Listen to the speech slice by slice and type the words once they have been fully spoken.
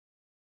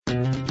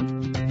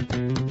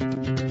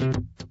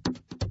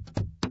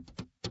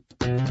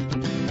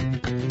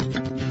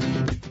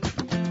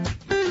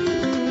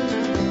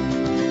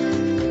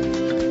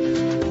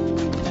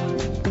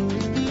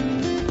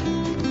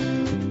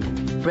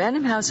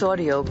Random House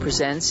Audio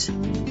presents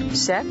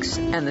Sex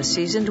and the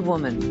Seasoned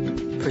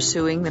Woman,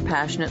 Pursuing the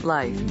Passionate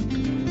Life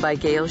by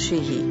Gail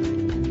Sheehy.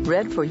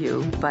 Read for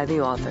you by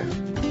the author.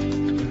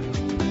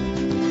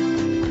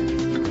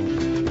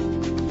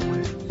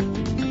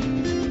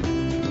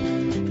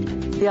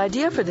 The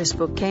idea for this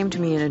book came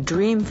to me in a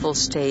dreamful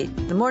state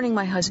the morning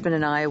my husband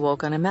and I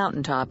awoke on a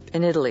mountaintop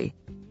in Italy.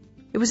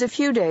 It was a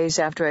few days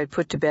after I had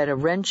put to bed a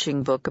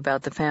wrenching book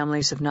about the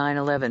families of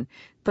 9/11,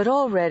 but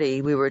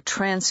already we were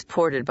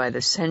transported by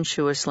the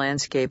sensuous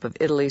landscape of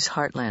Italy's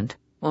heartland,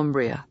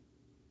 Umbria.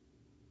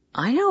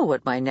 "I know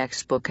what my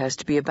next book has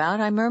to be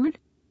about," I murmured.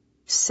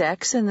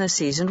 "Sex and the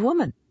Seasoned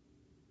Woman."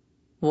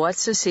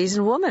 "What's a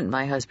seasoned woman?"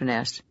 my husband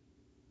asked.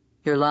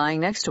 "You're lying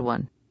next to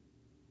one."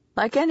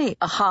 Like any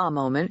aha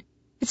moment,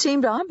 it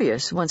seemed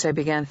obvious once I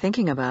began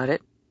thinking about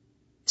it.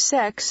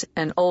 Sex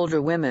and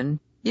older women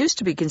used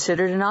to be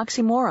considered an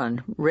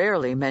oxymoron,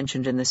 rarely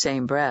mentioned in the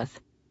same breath.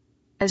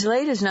 As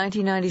late as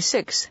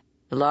 1996,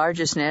 the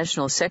largest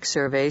national sex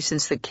survey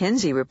since the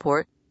Kinsey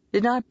Report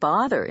did not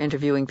bother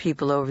interviewing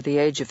people over the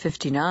age of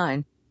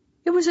 59.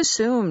 It was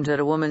assumed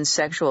that a woman's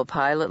sexual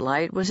pilot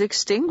light was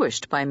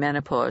extinguished by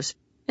menopause,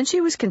 and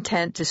she was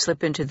content to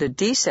slip into the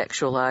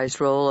desexualized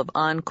role of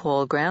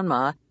on-call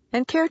grandma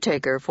and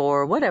caretaker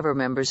for whatever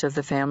members of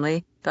the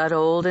family got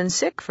old and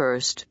sick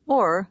first,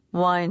 or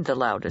whined the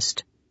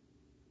loudest.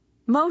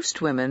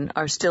 Most women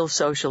are still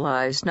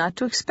socialized not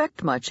to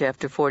expect much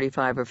after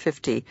 45 or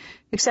 50,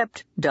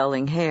 except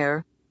dulling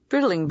hair,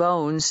 brittling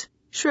bones,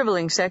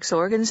 shriveling sex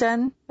organs,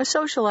 and a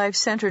social life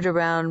centered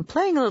around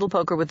playing a little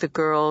poker with the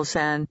girls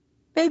and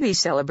maybe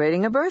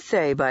celebrating a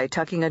birthday by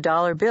tucking a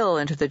dollar bill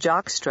into the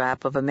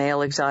jockstrap of a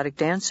male exotic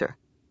dancer.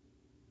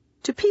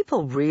 Do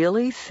people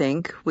really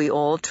think we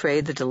all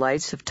trade the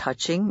delights of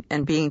touching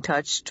and being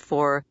touched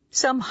for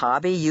some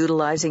hobby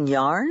utilizing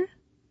yarn?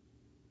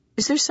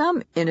 Is there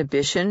some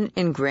inhibition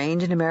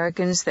ingrained in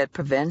Americans that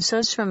prevents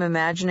us from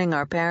imagining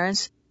our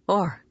parents,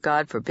 or,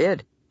 God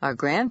forbid, our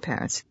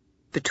grandparents,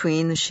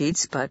 between the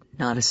sheets but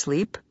not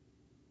asleep?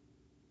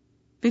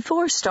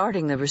 Before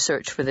starting the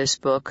research for this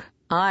book,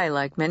 I,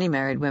 like many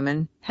married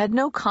women, had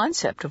no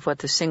concept of what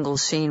the single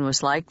scene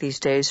was like these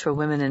days for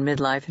women in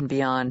midlife and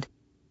beyond.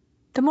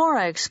 The more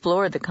I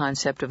explored the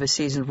concept of a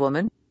seasoned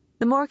woman,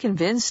 the more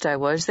convinced I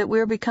was that we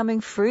are becoming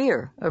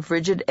freer of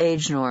rigid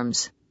age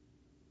norms.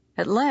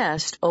 At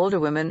last, older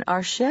women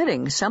are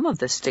shedding some of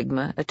the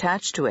stigma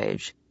attached to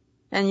age,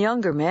 and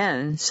younger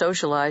men,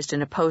 socialized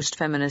in a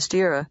post-feminist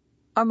era,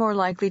 are more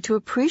likely to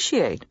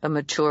appreciate a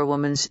mature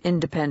woman's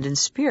independent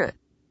spirit.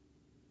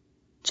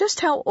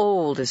 Just how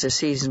old is a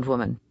seasoned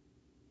woman?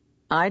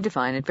 I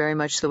define it very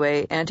much the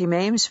way Auntie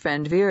Mame's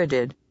friend Vera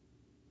did.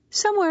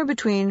 Somewhere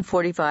between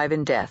 45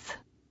 and death.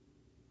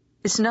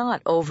 It's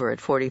not over at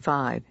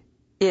 45,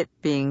 it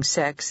being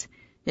sex,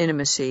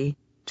 intimacy,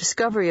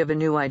 discovery of a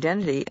new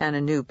identity, and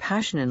a new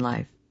passion in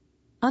life.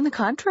 On the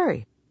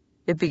contrary,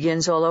 it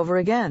begins all over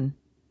again.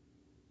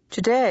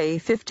 Today,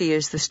 50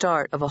 is the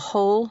start of a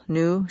whole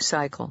new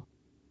cycle.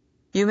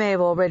 You may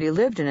have already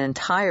lived an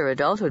entire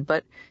adulthood,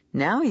 but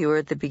now you are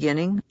at the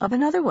beginning of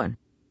another one.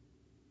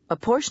 A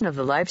portion of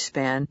the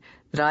lifespan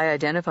that I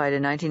identified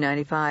in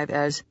 1995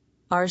 as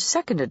our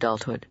second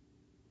adulthood.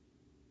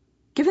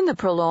 Given the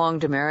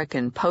prolonged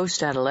American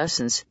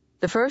post-adolescence,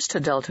 the first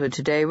adulthood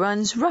today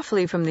runs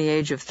roughly from the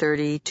age of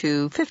 30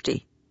 to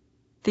 50.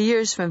 The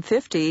years from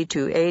 50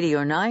 to 80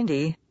 or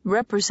 90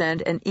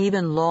 represent an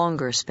even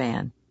longer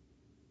span.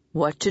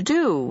 What to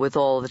do with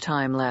all the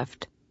time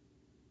left?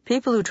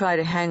 People who try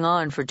to hang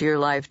on for dear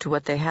life to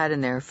what they had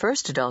in their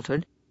first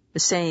adulthood,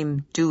 the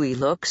same dewy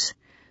looks,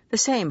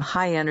 the same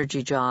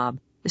high-energy job,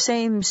 the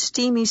same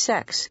steamy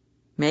sex,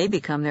 may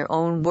become their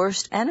own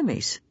worst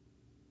enemies.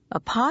 A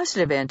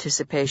positive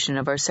anticipation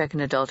of our second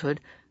adulthood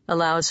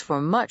allows for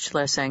much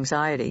less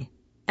anxiety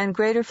and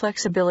greater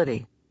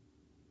flexibility.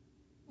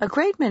 A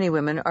great many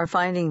women are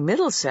finding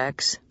middle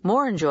sex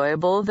more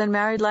enjoyable than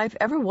married life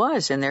ever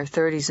was in their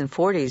 30s and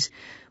 40s,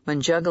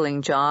 when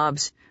juggling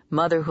jobs,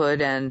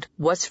 motherhood, and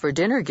what's for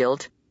dinner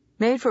guilt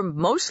made for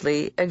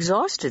mostly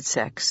exhausted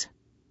sex.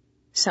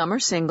 Some are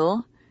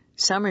single,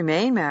 some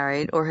remain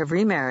married or have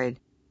remarried,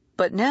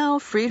 but now,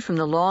 freed from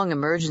the long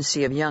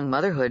emergency of young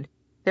motherhood,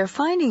 they're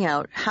finding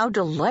out how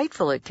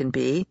delightful it can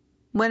be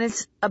when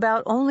it's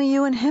about only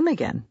you and him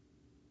again.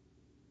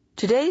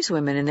 Today's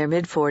women in their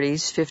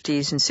mid-40s,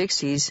 50s, and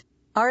 60s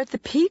are at the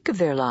peak of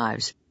their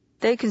lives.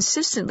 They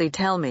consistently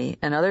tell me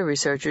and other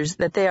researchers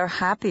that they are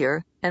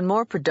happier and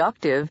more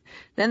productive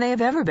than they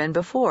have ever been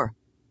before.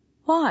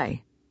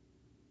 Why?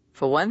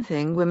 For one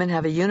thing, women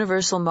have a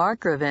universal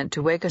marker event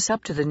to wake us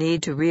up to the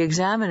need to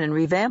re-examine and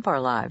revamp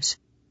our lives: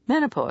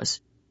 menopause.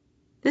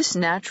 This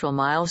natural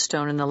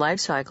milestone in the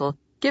life cycle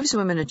gives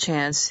women a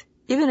chance,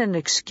 even an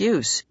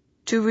excuse,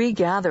 to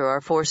regather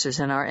our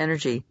forces and our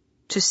energy,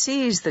 to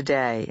seize the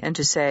day and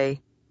to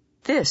say,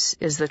 this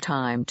is the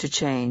time to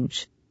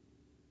change.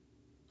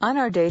 On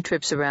our day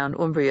trips around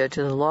Umbria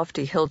to the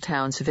lofty hill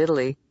towns of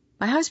Italy,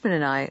 my husband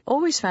and I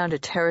always found a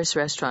terrace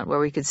restaurant where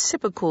we could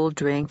sip a cool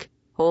drink,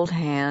 hold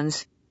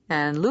hands,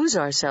 and lose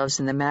ourselves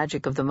in the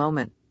magic of the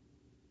moment.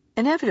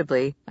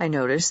 Inevitably, I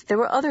noticed there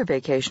were other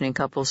vacationing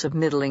couples of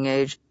middling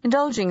age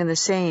indulging in the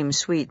same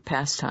sweet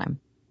pastime.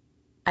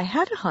 I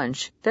had a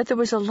hunch that there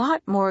was a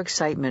lot more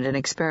excitement and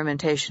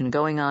experimentation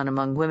going on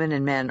among women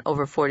and men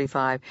over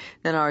 45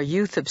 than our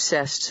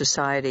youth-obsessed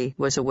society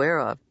was aware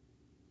of,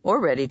 or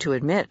ready to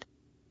admit.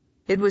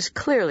 It was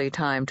clearly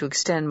time to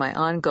extend my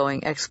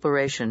ongoing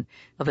exploration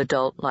of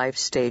adult life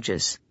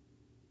stages.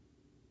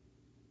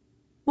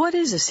 What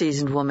is a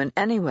seasoned woman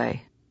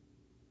anyway?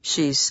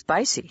 She's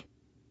spicy.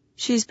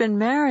 She's been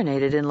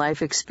marinated in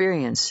life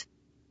experience.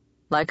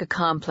 Like a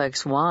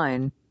complex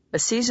wine, a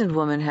seasoned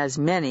woman has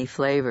many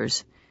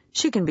flavors.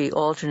 She can be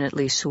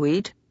alternately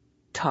sweet,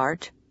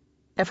 tart,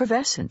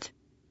 effervescent,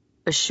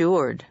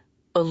 assured,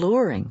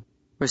 alluring,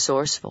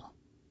 resourceful,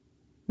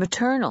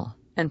 maternal,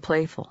 and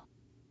playful.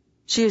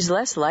 She is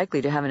less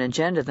likely to have an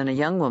agenda than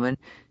a young woman,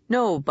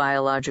 no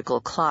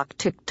biological clock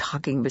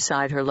tick-tocking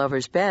beside her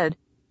lover's bed,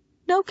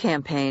 no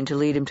campaign to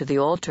lead him to the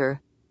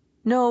altar,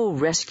 no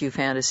rescue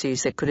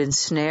fantasies that could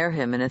ensnare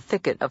him in a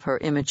thicket of her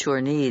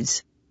immature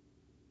needs.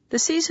 The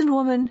seasoned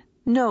woman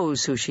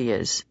knows who she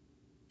is.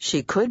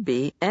 She could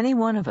be any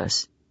one of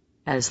us,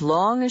 as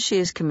long as she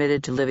is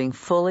committed to living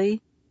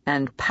fully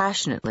and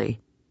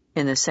passionately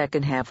in the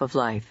second half of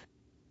life.